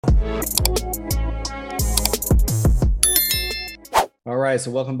All right,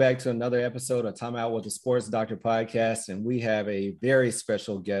 so welcome back to another episode of Time Out with the Sports Doctor podcast, and we have a very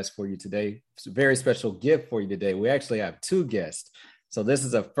special guest for you today. It's a very special gift for you today. We actually have two guests, so this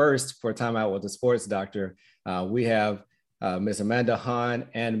is a first for Time Out with the Sports Doctor. We have Ms. Amanda Hahn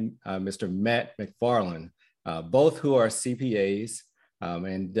and Mr. Matt McFarland, both who are CPAs,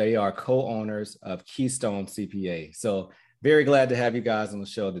 and they are co-owners of Keystone CPA. So very glad to have you guys on the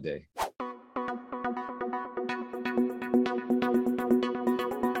show today.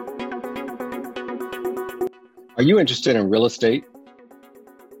 Are you interested in real estate?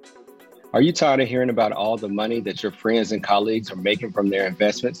 Are you tired of hearing about all the money that your friends and colleagues are making from their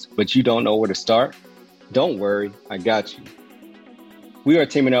investments, but you don't know where to start? Don't worry, I got you. We are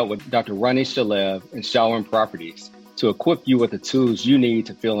teaming up with Dr. Ronnie Shalev and Shawin Properties to equip you with the tools you need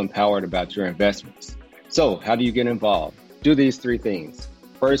to feel empowered about your investments. So how do you get involved? Do these three things.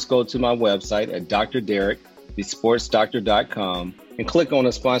 First, go to my website at drderek.thesportsdoctor.com and click on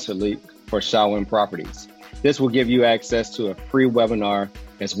the sponsor link for Shawin Properties. This will give you access to a free webinar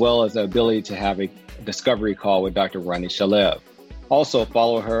as well as the ability to have a discovery call with Dr. Ronnie Shalev. Also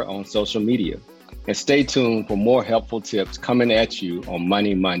follow her on social media and stay tuned for more helpful tips coming at you on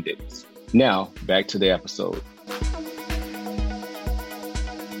Money Mondays. Now, back to the episode.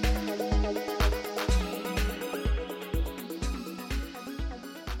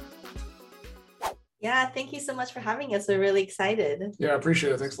 Yeah, thank you so much for having us. We're really excited. Yeah, I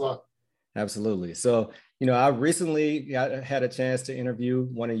appreciate it. Thanks a lot. Absolutely. So, I recently had a chance to interview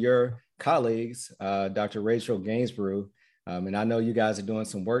one of your colleagues, Dr. Rachel Gainsborough, and I know you guys are doing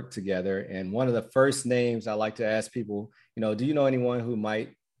some work together. And one of the first names I like to ask people, do you know anyone who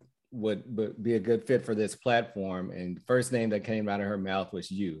would be a good fit for this platform? And the first name that came out of her mouth was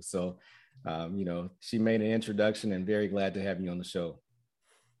you. So, she made an introduction, and very glad to have you on the show.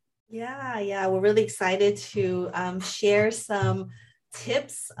 Yeah, we're really excited to share some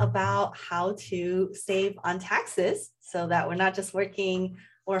tips about how to save on taxes so that we're not just working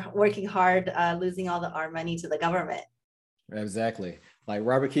hard, losing all our money to the government. Exactly. Like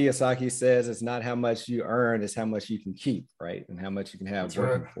Robert Kiyosaki says, it's not how much you earn, it's how much you can keep, right? And how much you can have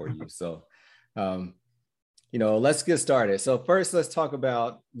working for you. So, let's get started. So first, let's talk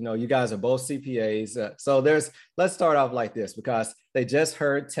about, you guys are both CPAs. Let's start off like this, because they just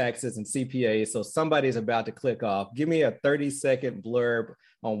heard taxes and CPAs. So somebody's about to click off. Give me a 30-second blurb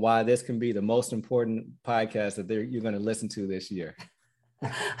on why this can be the most important podcast that you're going to listen to this year.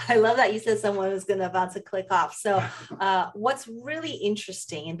 I love that you said someone was about to click off. So what's really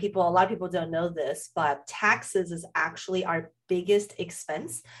interesting, and a lot of people don't know this, but taxes is actually our biggest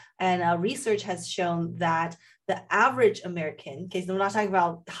expense. And research has shown that the average American, okay, so we're not talking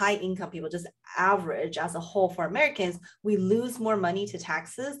about high income people, just average as a whole for Americans, we lose more money to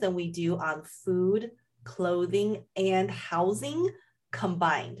taxes than we do on food, clothing, and housing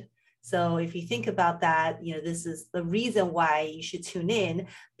combined. So if you think about that, this is the reason why you should tune in,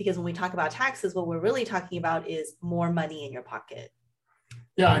 because when we talk about taxes, what we're really talking about is more money in your pocket.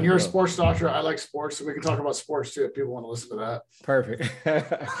 Yeah, and you're a sports doctor. I like sports, so we can talk about sports too if people want to listen to that. Perfect.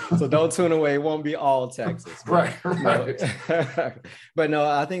 So don't tune away. It won't be all taxes. Right. But no,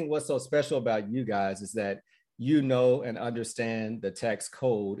 I think what's so special about you guys is that you know and understand the tax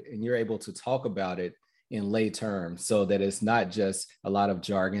code, and you're able to talk about it in lay terms, so that it's not just a lot of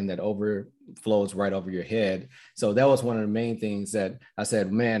jargon that overflows right over your head. So that was one of the main things that I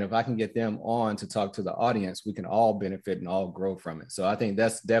said, man, if I can get them on to talk to the audience, we can all benefit and all grow from it. So I think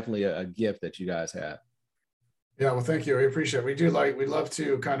that's definitely a gift that you guys have. Yeah, well, thank you. We appreciate it. We'd love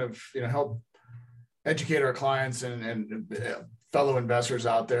to kind of, help educate our clients and fellow investors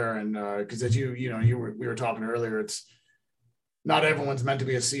out there. And because as we were talking earlier, it's, not everyone's meant to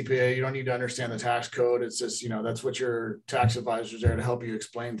be a CPA. You don't need to understand the tax code. It's just, that's what your tax advisor's there to help you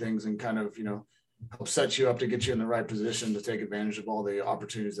explain things and kind of, help set you up to get you in the right position to take advantage of all the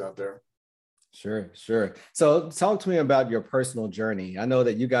opportunities out there. Sure. So talk to me about your personal journey. I know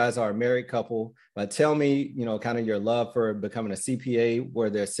that you guys are a married couple, but tell me, kind of your love for becoming a CPA. Were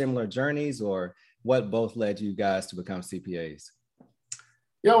there similar journeys, or what both led you guys to become CPAs?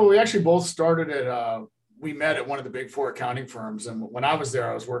 Yeah, well, we actually both started we met at one of the big four accounting firms. And when I was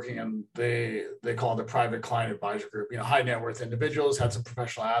there, I was working in, they call it the private client advisor group, high net worth individuals, had some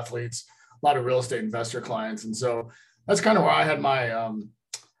professional athletes, a lot of real estate investor clients. And so that's kind of where I had my,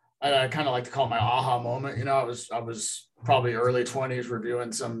 I kind of like to call it my aha moment. I was probably early 20s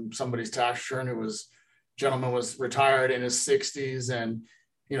reviewing somebody's tax return gentleman was retired in his 60s and,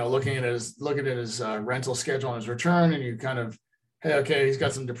 looking at his rental schedule on his return, and you kind of, hey, okay, he's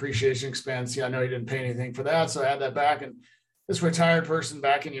got some depreciation expense. Yeah, I know he didn't pay anything for that, so I add that back. And this retired person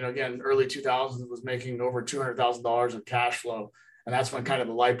back in, again, early 2000s was making over $200,000 of cash flow. And that's when kind of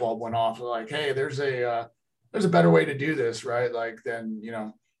the light bulb went off. Like, hey, there's a better way to do this, right? Like than,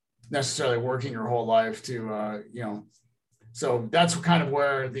 necessarily working your whole life to, so that's kind of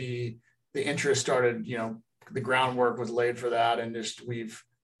where the interest started, the groundwork was laid for that. And just, we've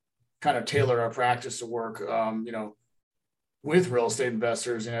kind of tailored our practice to work, with real estate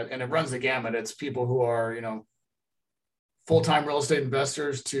investors. And it runs the gamut. It's people who are, full-time real estate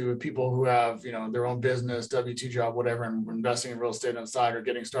investors to people who have, their own business, W-2 job, whatever, and investing in real estate on the side or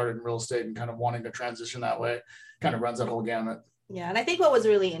getting started in real estate and kind of wanting to transition that way. Kind of runs that whole gamut. Yeah. And I think what was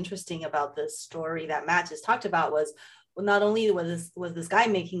really interesting about this story that Matt just talked about was, well, not only was this guy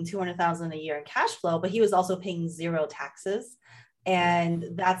making $200,000 a year in cash flow, but he was also paying zero taxes. And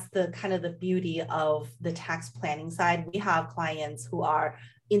that's the kind of the beauty of the tax planning side. We have clients who are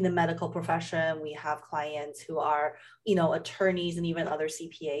in the medical profession. We have clients who are, attorneys and even other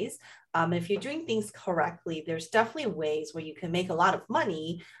CPAs. If you're doing things correctly, there's definitely ways where you can make a lot of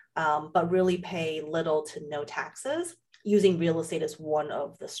money, but really pay little to no taxes, using real estate as one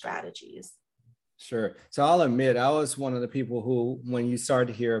of the strategies. Sure. So I'll admit, I was one of the people who, when you start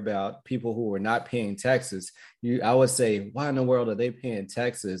to hear about people who were not paying taxes, I would say, why in the world are they paying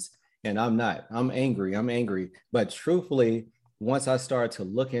taxes? And I'm not. I'm angry. But truthfully, once I started to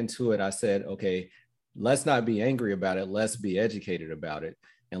look into it, I said, okay, let's not be angry about it. Let's be educated about it.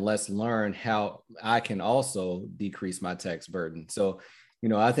 And let's learn how I can also decrease my tax burden. So,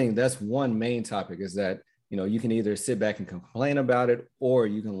 I think that's one main topic, is that you can either sit back and complain about it, or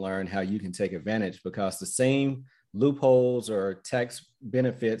you can learn how you can take advantage, because the same loopholes or tax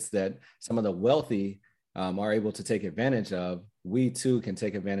benefits that some of the wealthy are able to take advantage of, we too can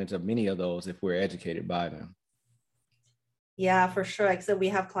take advantage of many of those if we're educated by them. Yeah, for sure. Like, so we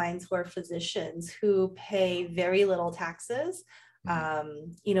have clients who are physicians who pay very little taxes.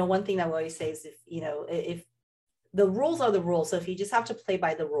 One thing that we always say is if the rules are the rules. So if you just have to play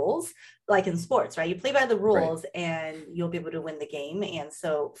by the rules, like in sports, right? You play by the rules, right, and you'll be able to win the game. And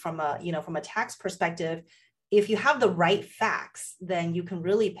so from a tax perspective, if you have the right facts, then you can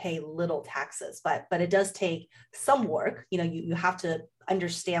really pay little taxes, but it does take some work. You have to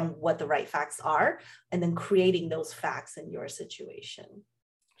understand what the right facts are, and then creating those facts in your situation.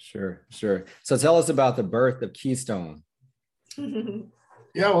 Sure. So tell us about the birth of Keystone.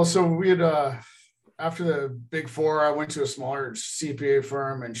 Yeah, well, so we had, after the big four, I went to a smaller CPA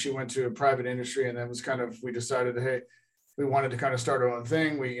firm, and she went to a private industry. And then we decided, hey, we wanted to kind of start our own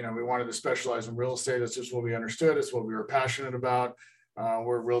thing. We wanted to specialize in real estate. That's just what we understood. It's what we were passionate about.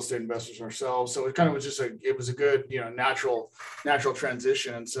 We're real estate investors ourselves. So it kind of was it was a good, natural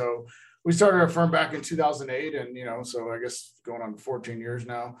transition. And so we started our firm back in 2008, and, so I guess going on 14 years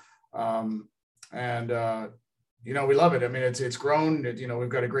now. We love it. I mean, it's grown. We've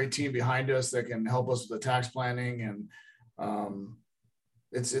got a great team behind us that can help us with the tax planning, and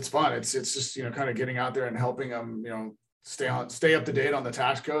it's fun. It's just kind of getting out there and helping them stay up to date on the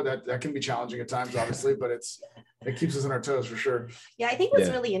tax code. That can be challenging at times, obviously, but it keeps us on our toes for sure. Yeah, I think what's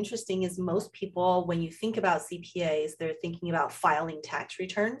really interesting is most people, when you think about CPAs, they're thinking about filing tax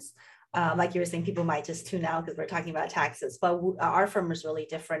returns. Like you were saying, people might just tune out because we're talking about taxes, but our firm is really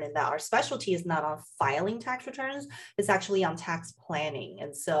different in that our specialty is not on filing tax returns, it's actually on tax planning.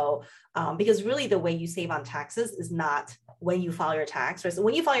 And so, because really the way you save on taxes is not when you file your tax, right? So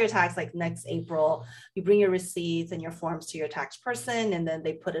when you file your tax, like next April, you bring your receipts and your forms to your tax person, and then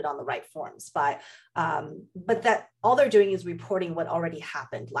they put it on the right forms. But that all they're doing is reporting what already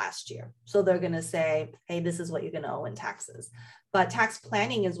happened last year. So they're going to say, hey, this is what you're going to owe in taxes. But tax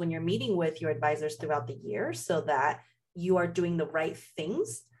planning is when you're meeting with your advisors throughout the year so that you are doing the right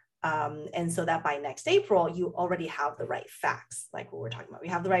things. And so that by next April, you already have the right facts, like what we're talking about. We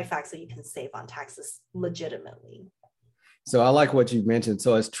have the right facts so you can save on taxes legitimately. So I like what you mentioned.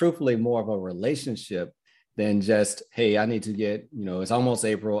 So it's truthfully more of a relationship than just, hey, I need to get, it's almost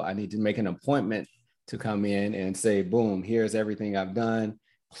April. I need to make an appointment to come in and say, boom, here's everything I've done.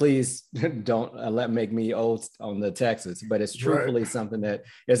 Please don't make me owe on the taxes. But it's truthfully something that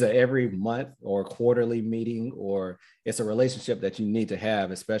is a every month or quarterly meeting, or it's a relationship that you need to have,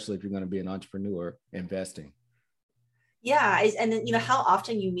 especially if you're going to be an entrepreneur investing. Yeah. And then, how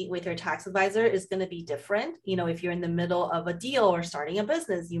often you meet with your tax advisor is going to be different. If you're in the middle of a deal or starting a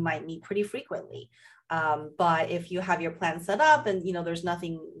business, you might meet pretty frequently. But if you have your plan set up and, there's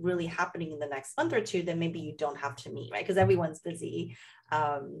nothing really happening in the next month or two, then maybe you don't have to meet, right? Because everyone's busy.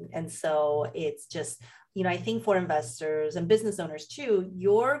 And so it's just, I think for investors and business owners too,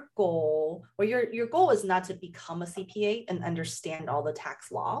 your goal or your goal is not to become a CPA and understand all the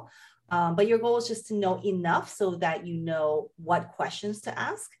tax law. But your goal is just to know enough so that you know what questions to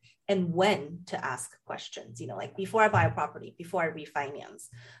ask and when to ask questions. Like before I buy a property, before I refinance,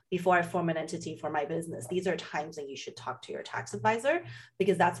 before I form an entity for my business, these are times that you should talk to your tax advisor,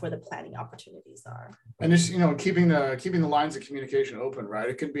 because that's where the planning opportunities are. And just, keeping the lines of communication open, right?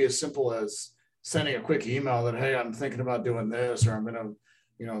 It could be as simple as sending a quick email that, hey, I'm thinking about doing this, or I'm going to,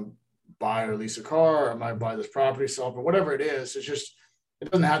 buy or lease a car, or I might buy this property, sell it, or whatever it is. It's just, it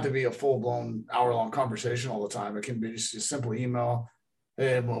doesn't have to be a full-blown hour-long conversation all the time. It can be just a simple email.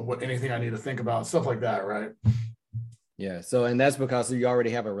 Hey, what anything I need to think about, stuff like that, right? Yeah. So, and that's because you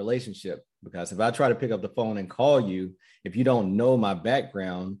already have a relationship. Because if I try to pick up the phone and call you, if you don't know my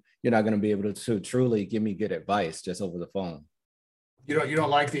background, you're not going to be able to truly give me good advice just over the phone. You don't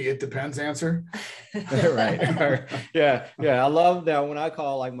like the "it depends" answer? Right. Yeah. I love that when I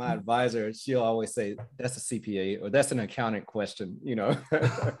call like my advisor, she'll always say that's a CPA or that's an accountant question,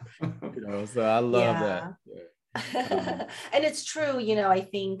 so I love that. Yeah. And it's true, I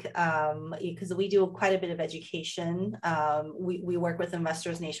think because we do quite a bit of education. We work with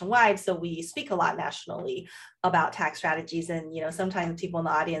investors nationwide, so we speak a lot nationally about tax strategies. And sometimes people in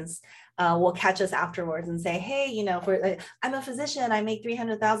the audience will catch us afterwards and say, hey, I'm a physician, I make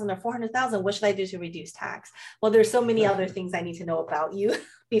 300,000 or 400,000, what should I do to reduce tax? Well, there's so many other things I need to know about you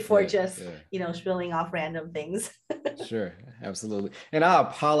before spilling off random things. Sure, absolutely. And I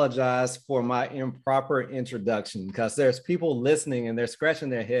apologize for my improper introduction, because there's people listening and they're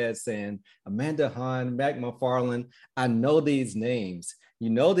scratching their heads saying, Amanda Hahn, Mac McFarland, I know these names. You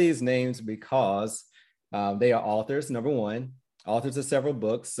know these names because they are authors, number one, authors of several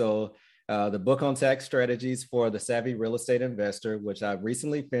books. So the book on tax strategies for the savvy real estate investor, which I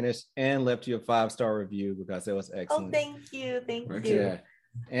recently finished and left you a 5-star review because it was excellent. Oh, thank you. Thank you. Yeah.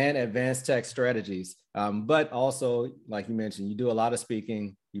 And advanced tax strategies. But also, like you mentioned, you do a lot of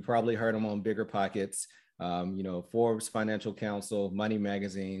speaking. You probably heard them on Bigger Pockets, Forbes Financial Council, Money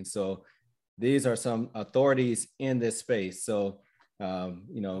Magazine. So these are some authorities in this space. So,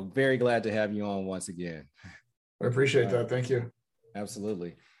 very glad to have you on once again. I appreciate that. Thank you.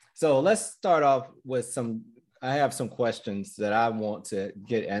 Absolutely. So let's start off with I have some questions that I want to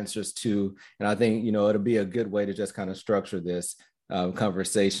get answers to. And I think, it'll be a good way to just kind of structure this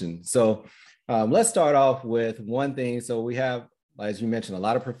conversation. So let's start off with one thing. So we have, as you mentioned, a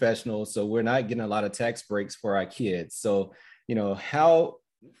lot of professionals. So we're not getting a lot of tax breaks for our kids. So, how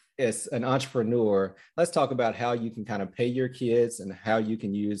as an entrepreneur, let's talk about how you can kind of pay your kids and how you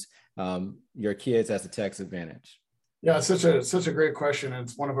can use your kids as a tax advantage. Yeah, it's such a great question. And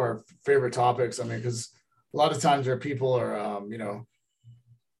it's one of our favorite topics. I mean, because a lot of times there are people are, I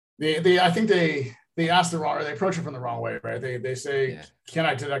think they ask the wrong, or they approach it from the wrong way, right? They say, can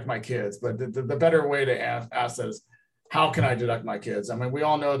I deduct my kids? But the better way to ask that is, how can I deduct my kids? I mean, we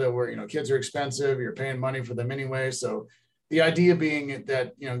all know that kids are expensive. You're paying money for them anyway. So the idea being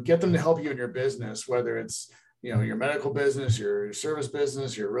that, get them to help you in your business, whether it's, your medical business, your service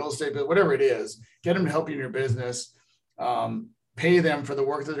business, your real estate business, whatever it is, get them to help you in your business, pay them for the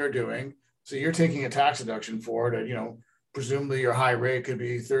work that they're doing. So you're taking a tax deduction for it at, presumably your high rate could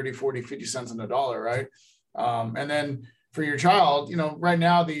be 30, 40, 50 cents on the dollar, right? And then for your child, right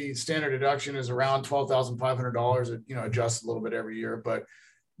now the standard deduction is around $12,500. It, adjusts a little bit every year. But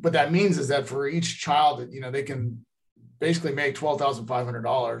what that means is that for each child that, they can basically make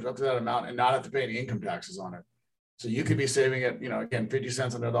 $12,500 up to that amount and not have to pay any income taxes on it. So you could be saving it, again, 50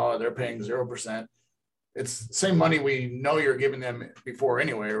 cents on the dollar, they're paying 0%. It's the same money we know you're giving them before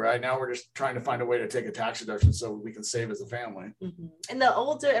anyway, right? Now we're just trying to find a way to take a tax deduction so we can save as a family. Mm-hmm. And the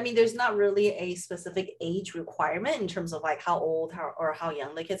older, there's not really a specific age requirement in terms of like how old or how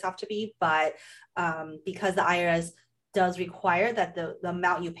young the kids have to be. But because the IRS does require that the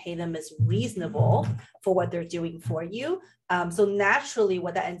amount you pay them is reasonable for what they're doing for you. So naturally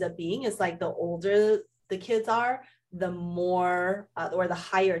what that ends up being is like the older the kids are, the more or the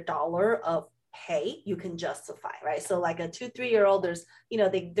higher dollar of pay you can justify, right? So like a 2-3-year-old, there's,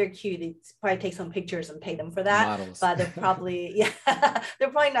 they're cute. They probably take some pictures and pay them for that. Models. But they're probably, they're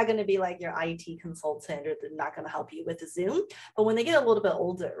probably not going to be like your IT consultant, or they're not going to help you with the Zoom. But when they get a little bit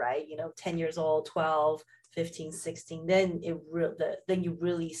older, right, 10 years old, 12, 15, 16, then you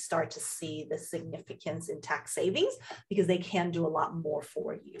really start to see the significance in tax savings, because they can do a lot more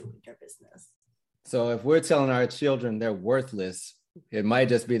for you in your business. So if we're telling our children they're worthless, it might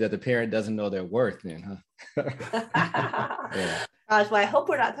just be that the parent doesn't know their worth then, huh? Yeah. Gosh, well, I hope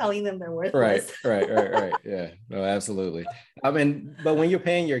we're not telling them they're worthless. Right. Yeah, no, absolutely. But when you're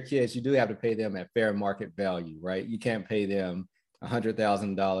paying your kids, you do have to pay them at fair market value, right? You can't pay them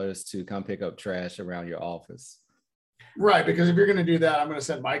 $100,000 to come pick up trash around your office. Right, because if you're going to do that, I'm going to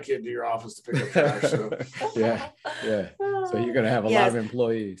send my kid to your office to pick up trash. So. Yeah. So you're going to have a lot of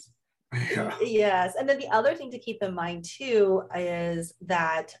employees. Yeah. Yes. And then the other thing to keep in mind too is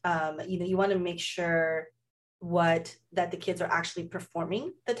that, you want to make sure that the kids are actually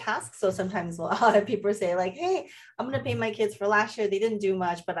performing the task. So sometimes a lot of people say like, hey, I'm going to pay my kids for last year. They didn't do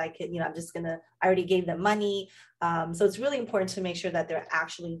much, but I already gave them money. So it's really important to make sure that they're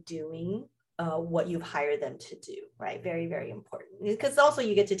actually doing what you've hired them to do, right? Very, very important. Because also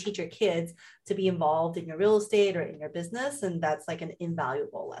you get to teach your kids to be involved in your real estate or in your business. And that's like an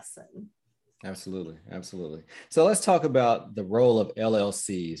invaluable lesson. Absolutely. Absolutely. So let's talk about the role of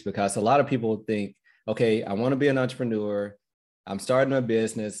LLCs, because a lot of people think, okay, I want to be an entrepreneur. I'm starting a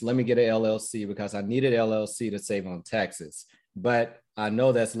business. Let me get an LLC because I need an LLC to save on taxes. But I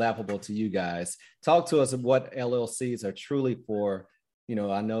know that's laughable to you guys. Talk to us of what LLCs are truly for.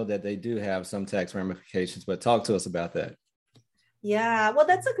 I know that they do have some tax ramifications, but talk to us about that. Yeah, well,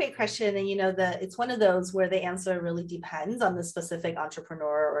 that's a great question. And, it's one of those where the answer really depends on the specific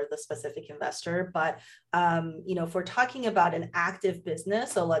entrepreneur or the specific investor. But, if we're talking about an active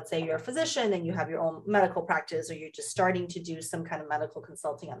business, so let's say you're a physician and you have your own medical practice, or you're just starting to do some kind of medical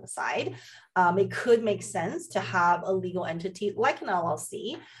consulting on the side, it could make sense to have a legal entity like an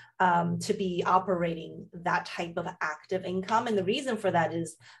LLC to be operating that type of active income. And the reason for that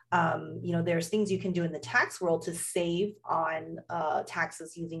is, there's things you can do in the tax world to save on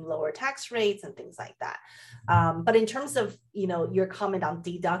taxes using lower tax rates and things like that. But in terms of, your comment on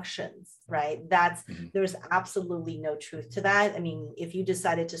deductions, right? There's absolutely no truth to that. I mean, if you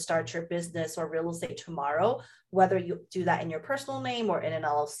decided to start your business or real estate tomorrow, whether you do that in your personal name or in an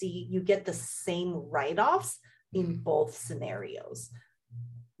LLC, you get the same write-offs in both scenarios.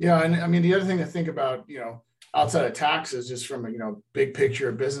 Yeah. And I mean, the other thing to think about, outside of taxes, just from a, big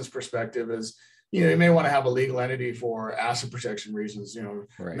picture business perspective is, you may want to have a legal entity for asset protection reasons,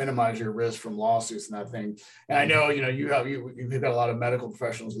 right. Minimize your risk from lawsuits and that thing. And I know, you've got a lot of medical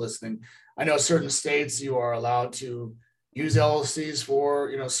professionals listening. I know certain states you are allowed to use LLCs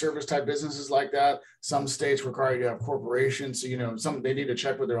for, service type businesses like that. Some states require you to have corporations. So, they need to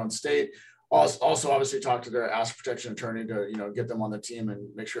check with their own state. Also, obviously talk to their asset protection attorney to, get them on the team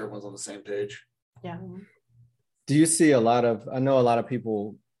and make sure everyone's on the same page. Yeah. Do you see I know a lot of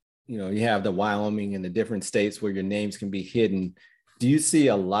people, you have the Wyoming and the different states where your names can be hidden. Do you see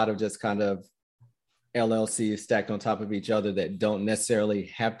a lot of just kind of LLCs stacked on top of each other that don't necessarily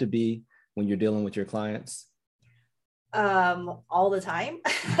have to be when you're dealing with your clients? All the time.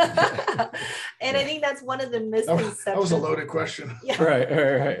 And I think that's one of the misconceptions. That was a loaded question. Yeah.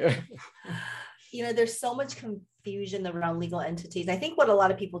 Right. There's so much confusion around legal entities. I think what a lot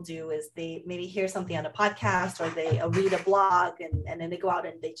of people do is they maybe hear something on a podcast or they read a blog and then they go out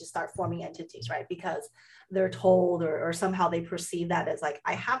and they just start forming entities, right? Because they're told or somehow they perceive that as like,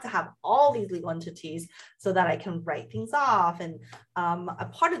 I have to have all these legal entities so that I can write things off. And a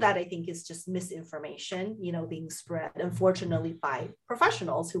part of that, I think, is just misinformation, being spread, unfortunately, by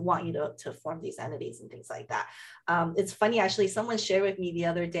professionals who want you to form these entities and things like that. It's funny, actually, someone shared with me the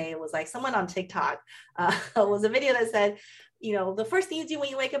other day, it was like someone on TikTok was a video that said, the first thing you do when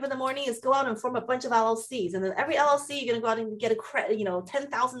you wake up in the morning is go out and form a bunch of LLCs. And then every LLC, you're going to go out and get a credit,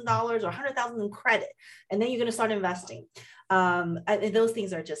 $10,000 or $100,000 in credit. And then you're going to start investing. And those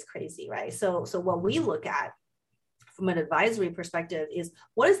things are just crazy, right? So what we look at from an advisory perspective is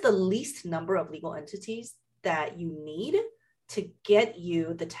what is the least number of legal entities that you need to get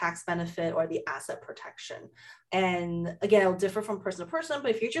you the tax benefit or the asset protection. And again, it'll differ from person to person,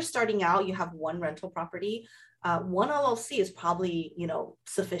 but if you're just starting out, you have one rental property, one LLC is probably,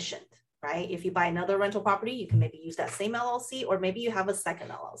 sufficient, right? If you buy another rental property, you can maybe use that same LLC, or maybe you have a second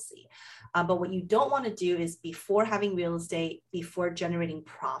LLC. But what you don't want to do is before having real estate, before generating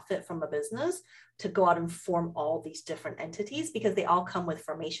profit from a business, to go out and form all these different entities, because they all come with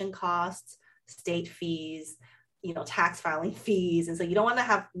formation costs, state fees, tax filing fees. And so you don't want to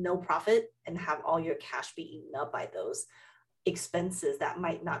have no profit and have all your cash be eaten up by those expenses that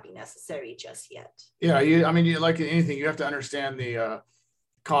might not be necessary just yet. Yeah. Like anything, you have to understand the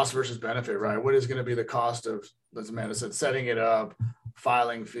cost versus benefit, right? What is going to be the cost of, as Amanda said, setting it up,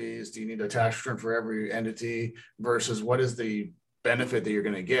 filing fees? Do you need a tax return for every entity versus what is the benefit that you're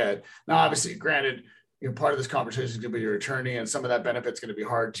going to get? Now, obviously, granted, part of this conversation is going to be your attorney, and some of that benefit is going to be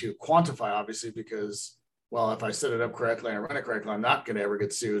hard to quantify, obviously, because, well, if I set it up correctly and run it correctly, I'm not going to ever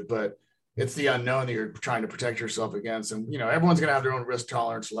get sued. But it's the unknown that you're trying to protect yourself against. And, everyone's going to have their own risk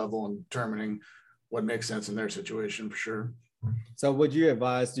tolerance level in determining what makes sense in their situation, for sure. So would you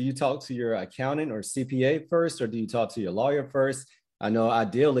advise, do you talk to your accountant or CPA first, or do you talk to your lawyer first? I know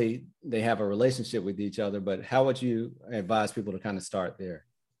ideally they have a relationship with each other, but how would you advise people to kind of start there?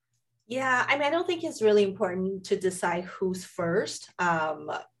 Yeah, I mean, I don't think it's really important to decide who's first.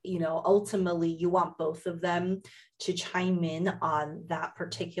 Ultimately, you want both of them to chime in on that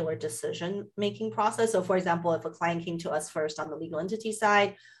particular decision-making process. So, for example, if a client came to us first on the legal entity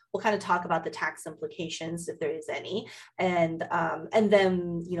side, we'll kind of talk about the tax implications if there is any, and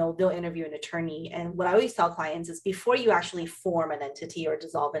then they'll interview an attorney. And what I always tell clients is before you actually form an entity or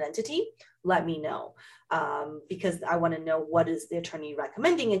dissolve an entity, let me know, because I want to know what is the attorney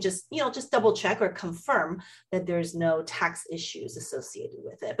recommending, and just double check or confirm that there's no tax issues associated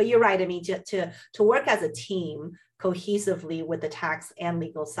with it. But you're right. I mean, to work as a team cohesively with the tax and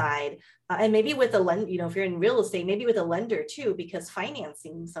legal side, and maybe with a lender, if you're in real estate, maybe with a lender too, because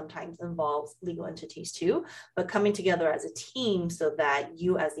financing sometimes involves legal entities too, but coming together as a team so that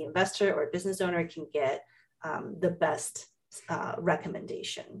you as the investor or business owner can get the best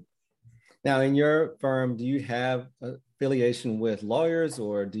recommendation. Now, in your firm, do you have affiliation with lawyers,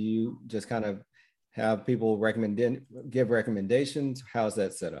 or do you just kind of have people give recommendations? How's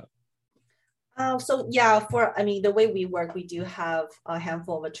that set up? The way we work, we do have a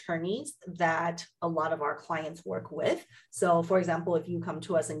handful of attorneys that a lot of our clients work with. So for example, if you come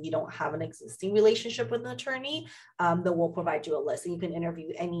to us and you don't have an existing relationship with an attorney, then we'll provide you a list, and you can interview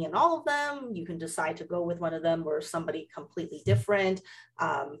any and all of them. You can decide to go with one of them or somebody completely different.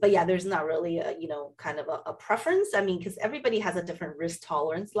 But yeah, there's not really a preference. I mean, because everybody has a different risk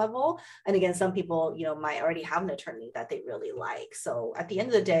tolerance level. And again, some people, might already have an attorney that they really like. So at the end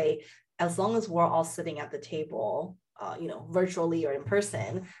of the day, as long as we're all sitting at the table, virtually or in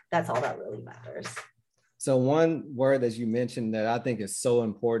person, that's all that really matters. So one word that you mentioned that I think is so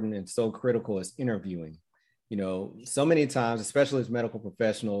important and so critical is interviewing. So many times, especially as medical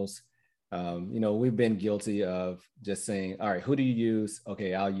professionals, we've been guilty of just saying, all right, who do you use?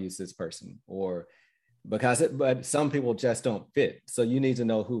 Okay, I'll use this person. But some people just don't fit. So you need to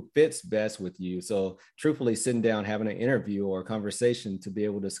know who fits best with you. So truthfully, sitting down, having an interview or a conversation to be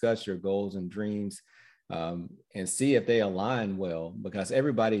able to discuss your goals and dreams, and see if they align well, because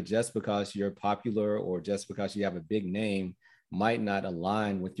everybody, just because you're popular or just because you have a big name, might not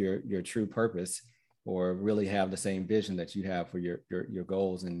align with your true purpose or really have the same vision that you have for your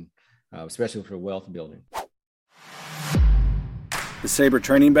goals, and especially for wealth building. The Sabre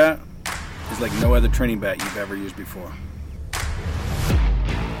training bat is like no other training bat you've ever used before.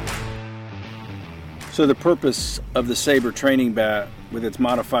 So the purpose of the Sabre training bat with its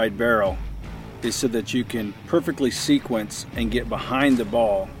modified barrel is so that you can perfectly sequence and get behind the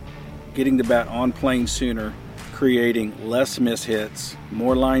ball, getting the bat on plane sooner, creating less miss hits,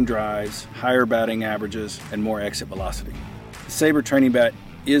 more line drives, higher batting averages, and more exit velocity. The Sabre training bat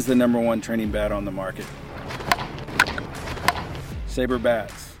is the #1 training bat on the market. Sabre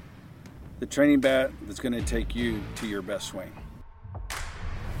bats. The training bat that's going to take you to your best swing.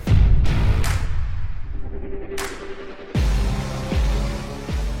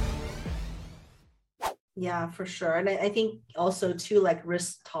 Yeah, for sure. And I think also too, like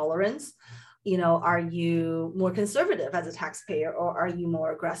risk tolerance, are you more conservative as a taxpayer, or are you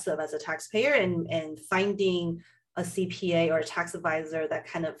more aggressive as a taxpayer? And finding a CPA or a tax advisor that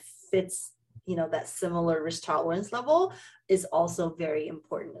kind of fits, that similar risk tolerance level is also very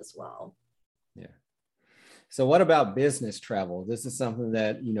important as well. Yeah. So what about business travel? This is something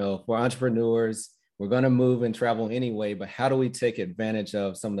that, for entrepreneurs, we're going to move and travel anyway, but how do we take advantage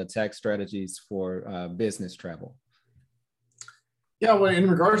of some of the tax strategies for business travel? Yeah, well, in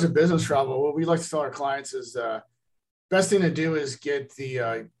regards to business travel, what we like to tell our clients is best thing to do is get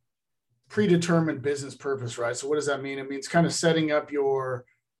the predetermined business purpose, right? So what does that mean? It means kind of setting up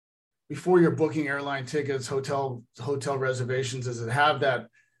before you're booking airline tickets, hotel reservations, is to have that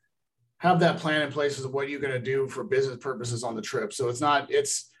plan in place of what you're going to do for business purposes on the trip. So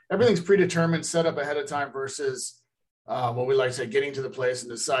everything's predetermined, set up ahead of time versus what we like to say, getting to the place and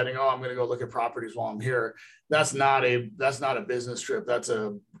deciding, I'm going to go look at properties while I'm here. That's not a business trip. That's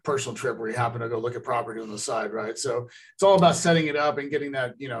a personal trip where you happen to go look at property on the side, right? So it's all about setting it up and getting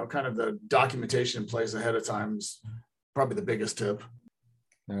that, kind of the documentation in place ahead of time is probably the biggest tip.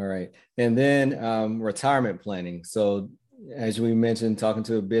 All right. And then retirement planning. So as we mentioned, talking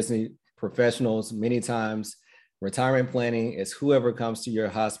to business professionals, many times retirement planning is whoever comes to your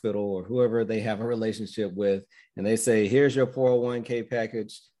hospital or whoever they have a relationship with, and they say, here's your 401k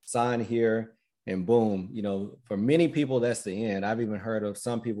package, sign here, and boom. For many people, that's the end. I've even heard of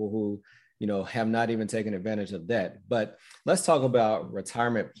some people who, have not even taken advantage of that. But let's talk about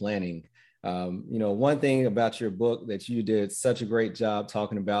retirement planning. One thing about your book that you did such a great job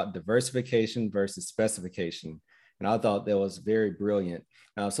talking about diversification versus specification. And I thought that was very brilliant.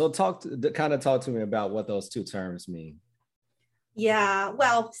 So talk to me about what those two terms mean. Yeah,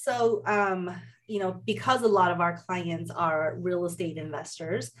 well, so, because a lot of our clients are real estate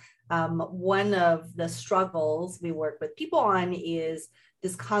investors, one of the struggles we work with people on is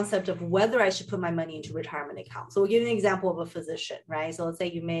this concept of whether I should put my money into retirement accounts. So we'll give you an example of a physician, right? So let's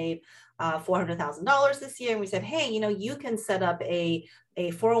say you made $400,000 this year, and we said, hey, you can set up a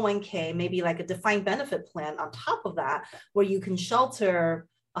 401k, maybe like a defined benefit plan on top of that, where you can shelter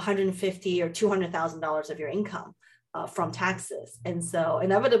 $150,000 or $200,000 of your income from taxes. And so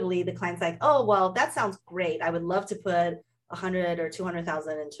inevitably the client's like, oh, well, that sounds great. I would love to put 100 or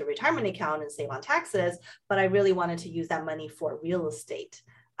 200,000 into a retirement account and save on taxes, but I really wanted to use that money for real estate.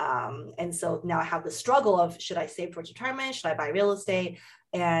 And so now I have the struggle of, should I save towards retirement? Should I buy real estate?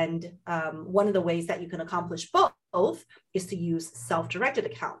 And one of the ways that you can accomplish both is to use self-directed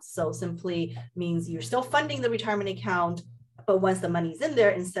accounts. So simply means you're still funding the retirement account, but once the money's in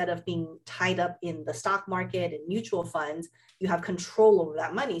there, instead of being tied up in the stock market and mutual funds, you have control over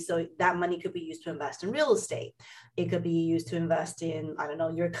that money. So that money could be used to invest in real estate. It could be used to invest in, I don't know,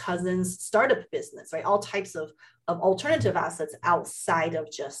 your cousin's startup business, right? All types of alternative assets outside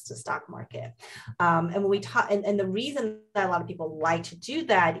of just the stock market. And when we talk, and the reason that a lot of people like to do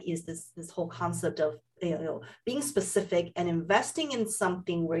that is this whole concept of being specific and investing in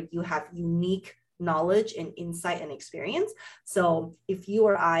something where you have unique knowledge and insight and experience. So if you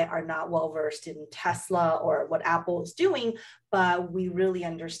or I are not well versed in Tesla or what Apple is doing, but we really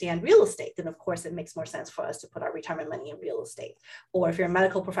understand real estate, then of course it makes more sense for us to put our retirement money in real estate. Or if you're a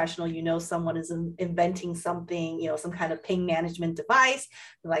medical professional, someone is inventing something, some kind of pain management device,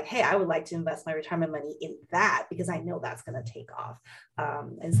 like, hey, I would like to invest my retirement money in that because I know that's going to take off.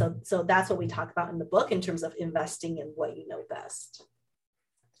 And so that's what we talk about in the book in terms of investing in what you know best.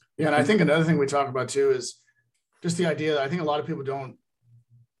 Yeah, and I think another thing we talk about too is just the idea that I think a lot of people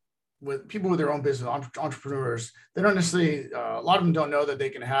with people with their own business, entrepreneurs, they don't necessarily, a lot of them don't know that they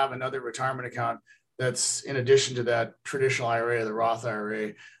can have another retirement account that's in addition to that traditional IRA or the Roth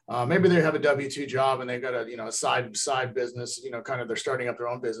IRA. Maybe they have a W-2 job and they've got a side business, kind of they're starting up their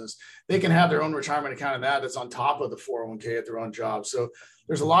own business. They can have their own retirement account in that's on top of the 401k at their own job. So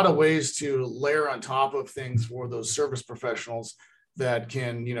there's a lot of ways to layer on top of things for those service professionals that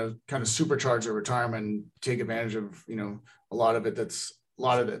can, kind of supercharge their retirement and take advantage of, a lot of it that's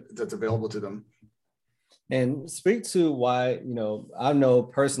available to them. And speak to why, I know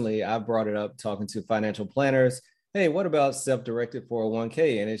personally, I've brought it up talking to financial planners. Hey, what about self-directed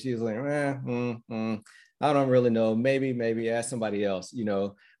 401k? And it's usually, I don't really know. Maybe ask somebody else.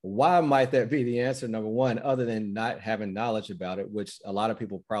 Why might that be the answer? Number one, other than not having knowledge about it, which a lot of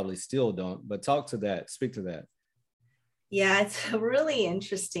people probably still don't, but speak to that. Yeah, it's really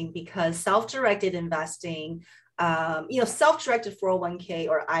interesting because self-directed investing, self-directed 401k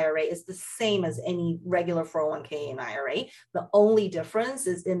or IRA is the same as any regular 401k and IRA. The only difference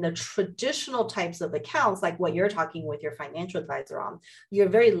is in the traditional types of accounts, like what you're talking with your financial advisor on, you're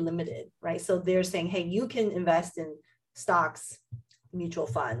very limited, right? So they're saying, hey, you can invest in stocks, mutual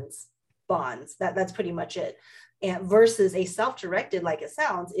funds, bonds. That's pretty much it. And versus a self-directed, like it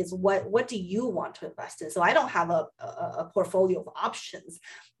sounds, is what do you want to invest in? So I don't have a portfolio of options.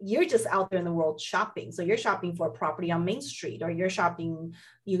 You're just out there in the world shopping. So you're shopping for a property on Main Street, or you're going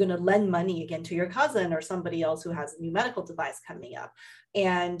to lend money again to your cousin or somebody else who has a new medical device coming up.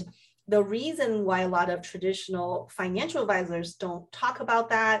 And the reason why a lot of traditional financial advisors don't talk about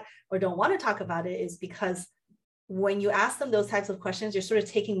that or don't want to talk about it is because when you ask them those types of questions, you're sort of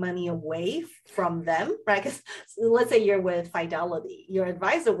taking money away from them, right? Because let's say you're with Fidelity, your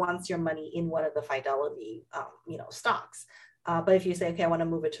advisor wants your money in one of the Fidelity, stocks. But if you say, okay, I want to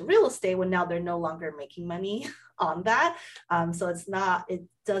move it to real estate, well, now they're no longer making money on that. So it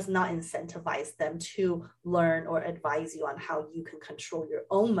does not incentivize them to learn or advise you on how you can control your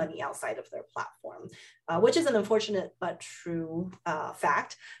own money outside of their platform, which is an unfortunate but true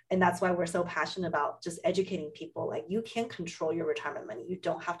fact. And that's why we're so passionate about just educating people. Like, you can control your retirement money. You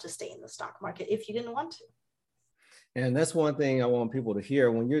don't have to stay in the stock market if you didn't want to. And that's one thing I want people to hear.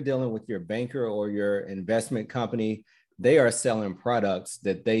 When you're dealing with your banker or your investment company, they are selling products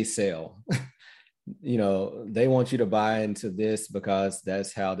that they sell. They want you to buy into this because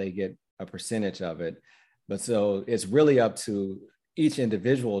that's how they get a percentage of it. But so it's really up to each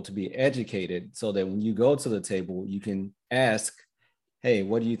individual to be educated so that when you go to the table, you can ask, hey,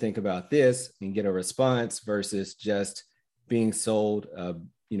 what do you think about this? And get a response versus just being sold,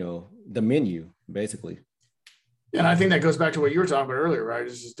 the menu, basically. And I think that goes back to what you were talking about earlier, right?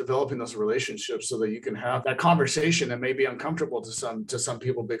 Is just developing those relationships so that you can have that conversation that may be uncomfortable to some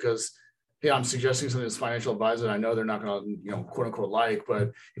people because hey, I'm suggesting something to this financial advisor that I know they're not going to, quote unquote like,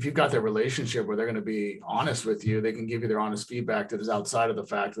 but if you've got that relationship where they're going to be honest with you, they can give you their honest feedback that is outside of the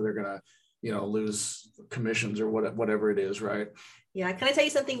fact that they're going to, lose commissions or whatever it is, right? Yeah, can I tell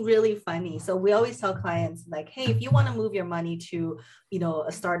you something really funny? So we always tell clients like, hey, if you want to move your money to,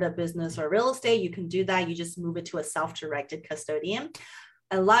 a startup business or real estate, you can do that. You just move it to a self-directed custodian.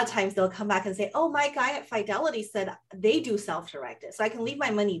 A lot of times they'll come back and say, oh, my guy at Fidelity said they do self-directed. So I can leave my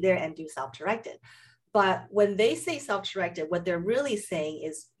money there and do self-directed. But when they say self-directed, what they're really saying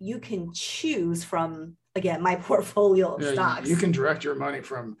is you can choose from, again, my portfolio of stocks. You can direct your money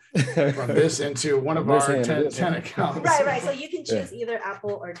from this into one of our 10 accounts. Right. So you can choose either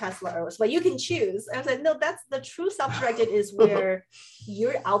Apple or Tesla, but you can choose. I was like, no, that's the true self-directed is where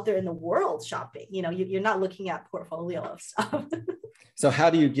you're out there in the world shopping. You're not looking at portfolio of stuff. So how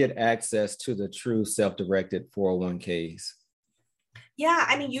do you get access to the true self-directed 401ks? Yeah,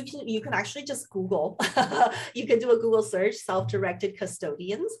 I mean, you can actually just Google. You can do a Google search, self-directed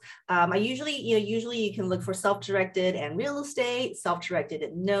custodians. I usually you can look for self-directed and real estate, self-directed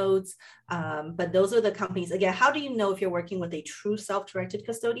and notes. But those are the companies. Again, how do you know if you're working with a true self-directed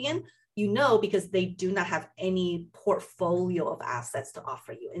custodian? Because they do not have any portfolio of assets to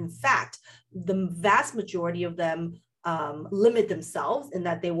offer you. In fact, the vast majority of them limit themselves in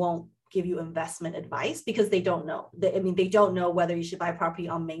that they won't give you investment advice because they don't know. They don't know whether you should buy property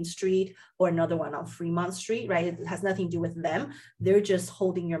on Main Street or another one on Fremont Street, right? It has nothing to do with them. They're just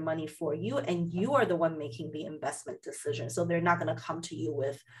holding your money for you, and you are the one making the investment decision. So they're not going to come to you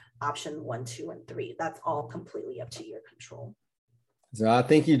with option 1, 2, and 3. That's all completely up to your control. So I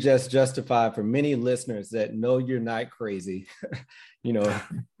think you just justified for many listeners that know you're not crazy. You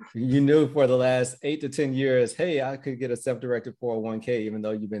knew for the last 8 to 10 years, hey, I could get a self-directed 401k, even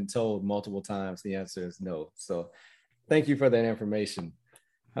though you've been told multiple times the answer is no. So thank you for that information.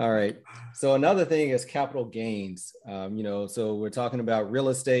 All right. So another thing is capital gains. So we're talking about real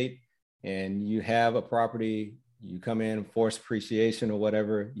estate, and you have a property, you come in, forced appreciation or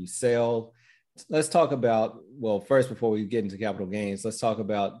whatever, you sell. Let's talk about, first, before we get into capital gains, let's talk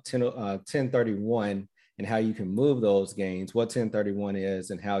about 1031 and how you can move those gains, what 1031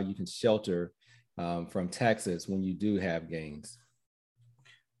 is, and how you can shelter from taxes when you do have gains.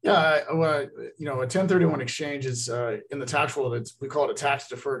 Yeah, a 1031 exchange is in the tax world, we call it a tax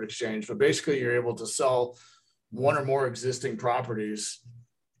deferred exchange, but basically you're able to sell one or more existing properties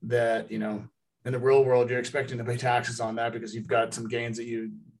that, in the real world, you're expecting to pay taxes on that because you've got some gains that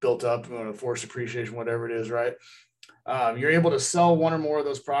you built up, forced appreciation, whatever it is, right? You're able to sell one or more of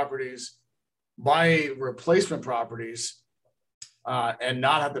those properties, buy replacement properties, and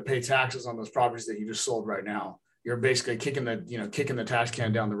not have to pay taxes on those properties that you just sold right now. You're basically kicking the tax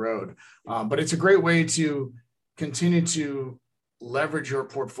can down the road. But it's a great way to continue to leverage your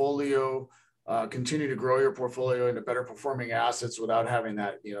portfolio, continue to grow your portfolio into better performing assets without having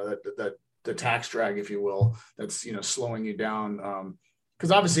that, the tax drag, if you will, that's, slowing you down.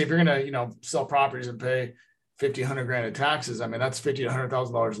 Because obviously if you're going to, sell properties and pay $50,000-$100,000 in taxes, I mean, that's $50,000 to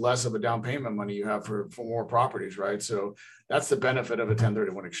 $100,000 less of a down payment money you have for more properties, right? So that's the benefit of a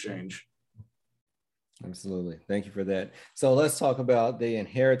 1031 exchange. Absolutely. Thank you for that. So let's talk about the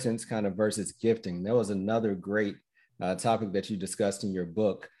inheritance kind of versus gifting. That was another great topic that you discussed in your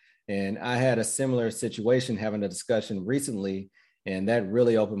book. And I had a similar situation having a discussion recently, and that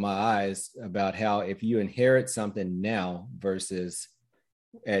really opened my eyes about how if you inherit something now versus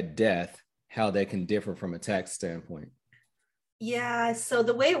at death, how they can differ from a tax standpoint. Yeah. So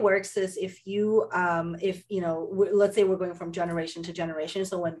the way it works is if let's say we're going from generation to generation.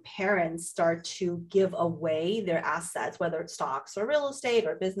 So when parents start to give away their assets, whether it's stocks or real estate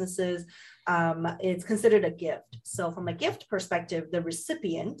or businesses, it's considered a gift. So from a gift perspective, the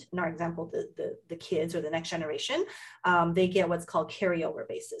recipient, in our example, the kids or the next generation, they get what's called carryover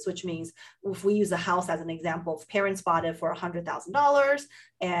basis, which means if we use a house as an example, if parents bought it for $100,000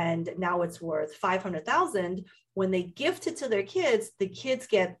 and now it's worth $500,000, when they gift it to their kids, the kids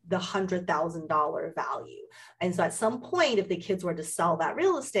get the $100,000 value. And so at some point, if the kids were to sell that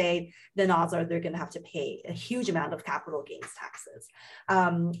real estate, then odds are they're going to have to pay a huge amount of capital gains taxes.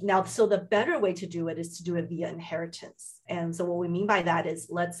 Now, so the better way to do it is to do it via inheritance. And so what we mean by that is,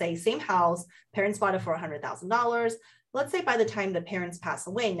 let's say same house, parents bought it for $100,000. Let's say by the time the parents pass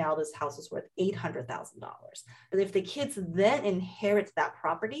away, now this house is worth $800,000. But if the kids then inherit that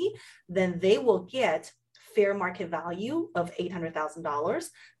property, then they will get fair market value of $800,000.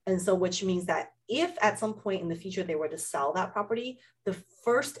 And so, which means that if at some point in the future they were to sell that property, the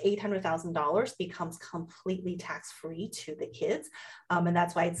first $800,000 becomes completely tax-free to the kids. And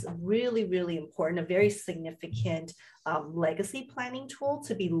that's why it's really, really important, a very significant legacy planning tool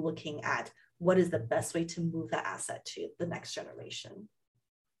to be looking at what is the best way to move that asset to the next generation.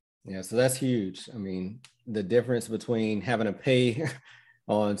 Yeah, so that's huge. I mean, the difference between having to pay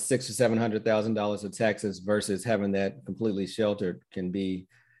on $600,000 or $700,000 of taxes versus having that completely sheltered can be,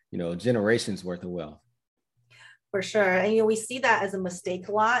 generations worth of wealth. For sure. And, we see that as a mistake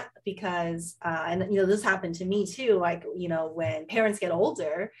a lot because, this happened to me too. Like, when parents get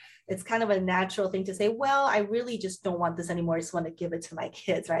older, it's kind of a natural thing to say, well, I really just don't want this anymore. I just want to give it to my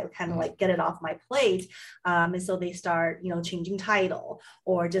kids, right? Kind of like get it off my plate. And so they start, changing title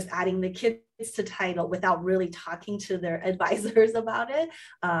or just adding the kids to title without really talking to their advisors about it.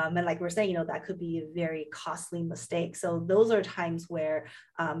 And like we're saying, that could be a very costly mistake. So those are times where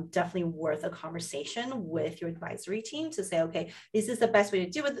definitely worth a conversation with your advisory team to say, okay, is this the best way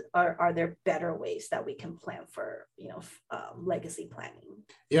to do it? Or are there better ways that we can plan for, legacy planning?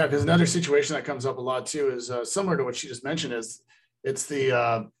 Yeah, because another situation that comes up a lot too is similar to what she just mentioned is it's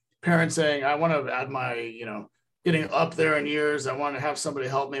the parent saying, I want to add my, getting up there in years. I want to have somebody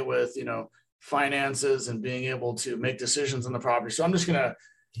help me with, finances and being able to make decisions on the property. So I'm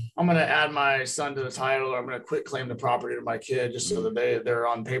going to add my son to the title, or I'm going to quit claim the property to my kid just so that they're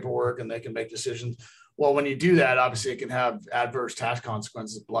on paperwork and they can make decisions. Well, when you do that, obviously it can have adverse tax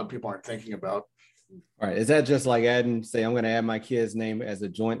consequences a lot of people aren't thinking about. All right. Is that just like I'm going to add my kid's name as a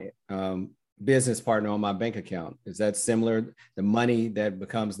joint business partner on my bank account? Is that similar? The money that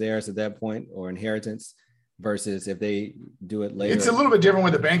becomes theirs at that point, or inheritance, versus if they do it later? It's a little bit different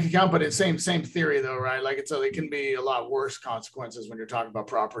with the bank account, but it's same theory though, right? Like it can be a lot worse consequences when you're talking about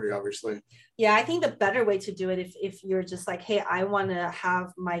property, obviously. Yeah, I think the better way to do it, if you're just like, hey, I want to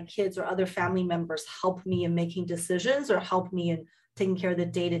have my kids or other family members help me in making decisions or help me in taking care of the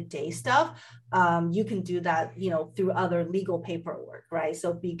day-to-day stuff, you can do that, through other legal paperwork, right?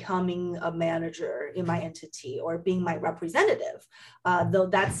 So becoming a manager in my entity or being my representative, though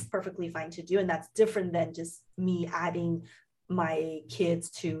that's perfectly fine to do. And that's different than just me adding my kids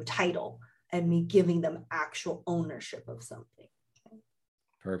to title and me giving them actual ownership of something.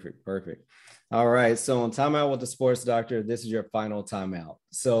 Perfect. All right. So on Time Out with the Sports Doctor, this is your final timeout.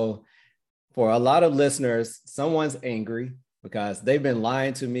 So for a lot of listeners, someone's angry because they've been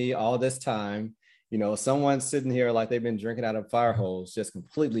lying to me all this time. Someone's sitting here like they've been drinking out of fire hose, just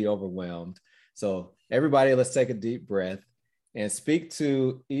completely overwhelmed. So everybody, let's take a deep breath and speak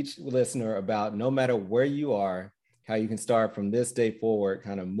to each listener about, no matter where you are, how you can start from this day forward,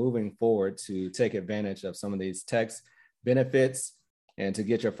 kind of moving forward to take advantage of some of these tax benefits and to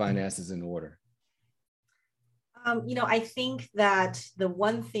get your finances in order. I think that the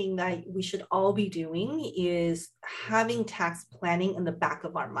one thing that we should all be doing is having tax planning in the back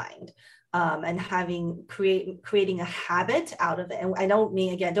of our mind, and creating a habit out of it. And I don't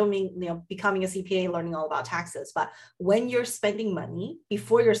mean becoming a CPA, learning all about taxes, but when you're spending money,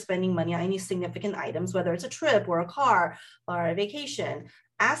 before you're spending money on any significant items, whether it's a trip or a car or a vacation,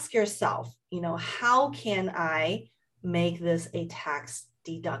 ask yourself, how can I make this a tax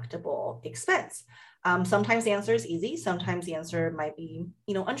deductible expense? Sometimes the answer is easy. Sometimes the answer might be,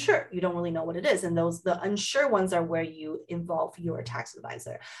 unsure. You don't really know what it is. And the unsure ones are where you involve your tax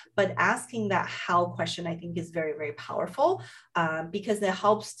advisor. But asking that how question, I think, is very, very powerful, because it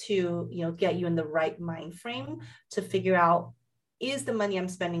helps to, get you in the right mind frame to figure out, is the money I'm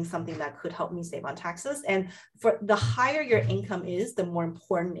spending something that could help me save on taxes? And for the higher your income is, the more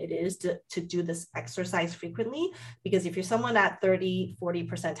important it is to do this exercise frequently. Because if you're someone at 30,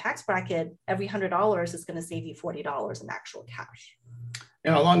 40% tax bracket, every $100 is going to save you $40 in actual cash.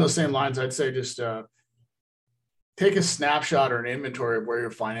 And along those same lines, I'd say just take a snapshot or an inventory of where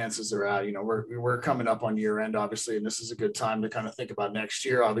your finances are at. We're coming up on year end, obviously, and this is a good time to kind of think about next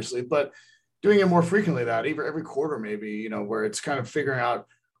year, obviously, but doing it more frequently, that even every quarter, maybe, where it's kind of figuring out,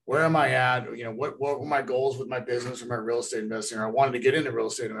 where am I at? What were my goals with my business or my real estate investing? Or I wanted to get into real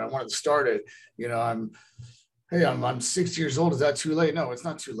estate and I wanted to start it. I'm 60 years old. Is that too late? No, it's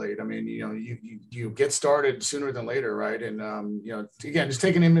not too late. I mean, you get started sooner than later, right? And, again, just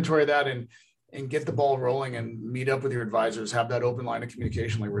take an inventory of that and get the ball rolling and meet up with your advisors, have that open line of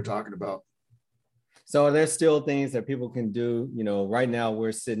communication like we're talking about. So there's still things that people can do. Right now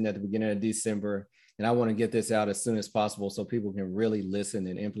we're sitting at the beginning of December, and I want to get this out as soon as possible so people can really listen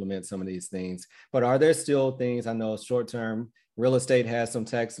and implement some of these things. But are there still things, I know short-term real estate has some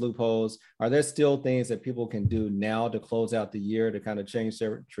tax loopholes. Are there still things that people can do now to close out the year to kind of change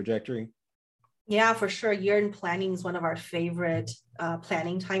their trajectory? Yeah, for sure. Year-end planning is one of our favorite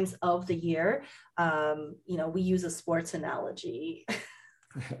planning times of the year. We use a sports analogy.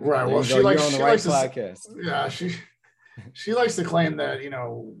 Right. Well, you're on the right podcast. Yeah, she likes to claim that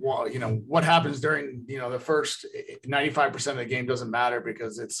what happens during the first 95% of the game doesn't matter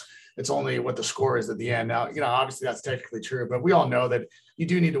because it's only what the score is at the end. Now, obviously that's technically true, but we all know that you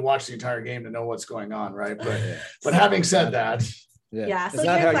do need to watch the entire game to know what's going on, right? But having said that. Yeah. It's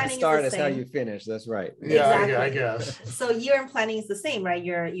not how you start, it's how you finish. That's right. Yeah, exactly. I guess. So year-end planning is the same, right?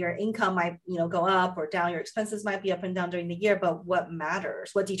 Your income might, go up or down. Your expenses might be up and down during the year, but what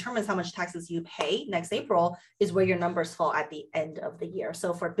matters, what determines how much taxes you pay next April is where your numbers fall at the end of the year.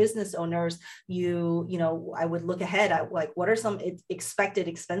 So for business owners, I would look ahead at like, what are some expected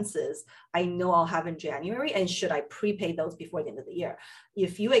expenses I know I'll have in January, and should I prepay those before the end of the year?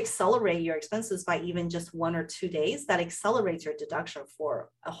 If you accelerate your expenses by even just 1 or 2 days, that accelerates your deduction for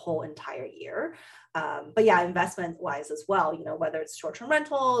a whole entire year. But yeah, investment wise as well, whether it's short-term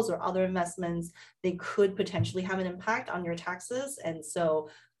rentals or other investments, they could potentially have an impact on your taxes. And so,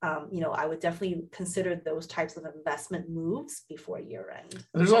 I would definitely consider those types of investment moves before year end. And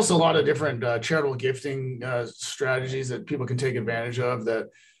there's also a lot of different charitable gifting strategies that people can take advantage of that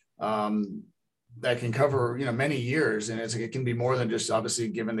can cover, many years. And it can be more than just obviously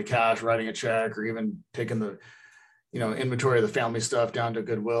giving the cash, writing a check, or even taking the, inventory of the family stuff down to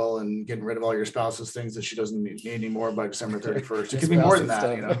Goodwill and getting rid of all your spouse's things that she doesn't need anymore by December 31st. It can be more than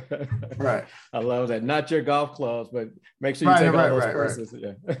that, Right. I love that. Not your golf clubs, but make sure you take all those purses.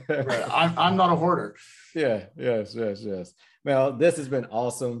 Right. Yeah. Right. I'm not a hoarder. Yeah. Yes. Well, this has been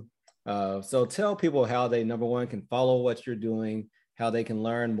awesome. So tell people how they, number one, can follow what you're doing, how they can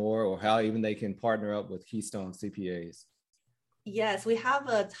learn more, or how even they can partner up with Keystone CPAs. Yes, we have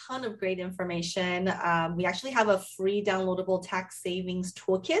a ton of great information. We actually have a free downloadable tax savings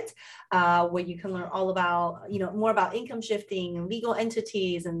toolkit where you can learn all about, more about income shifting, legal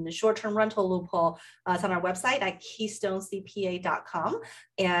entities, and the short-term rental loophole. It's on our website at keystonecpa.com.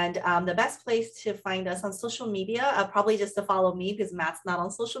 And the best place to find us on social media, probably just to follow me because Matt's not on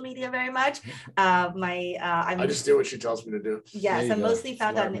social media very much. I just do what she tells me to do. Yes, I'm mostly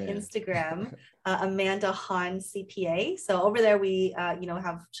found on Instagram. Amanda Han CPA. So over there, we,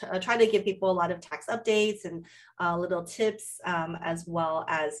 have tried to give people a lot of tax updates and little tips, as well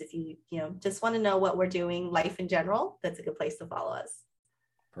as if you, just want to know what we're doing, life in general, that's a good place to follow us.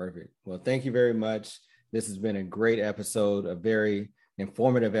 Perfect. Well, thank you very much. This has been a great episode, a very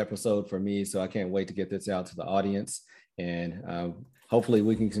informative episode for me. So I can't wait to get this out to the audience, and hopefully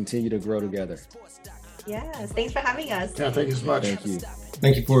we can continue to grow together. Yes. Thanks for having us. Yeah. Thank you so much. Thank you.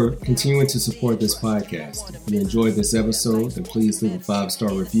 Thank you for continuing to support this podcast. If you enjoyed this episode, then please leave a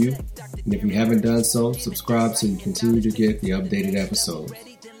 5-star review. And if you haven't done so, subscribe so you continue to get the updated episodes.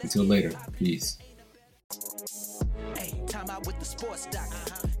 Until later, peace. Hey, time out with the sports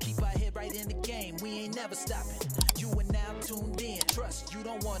doctor. Keep our head right in the game. We ain't never stopping. You are now tuned in. Trust you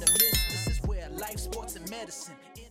don't want to miss. This is where life, sports, and medicine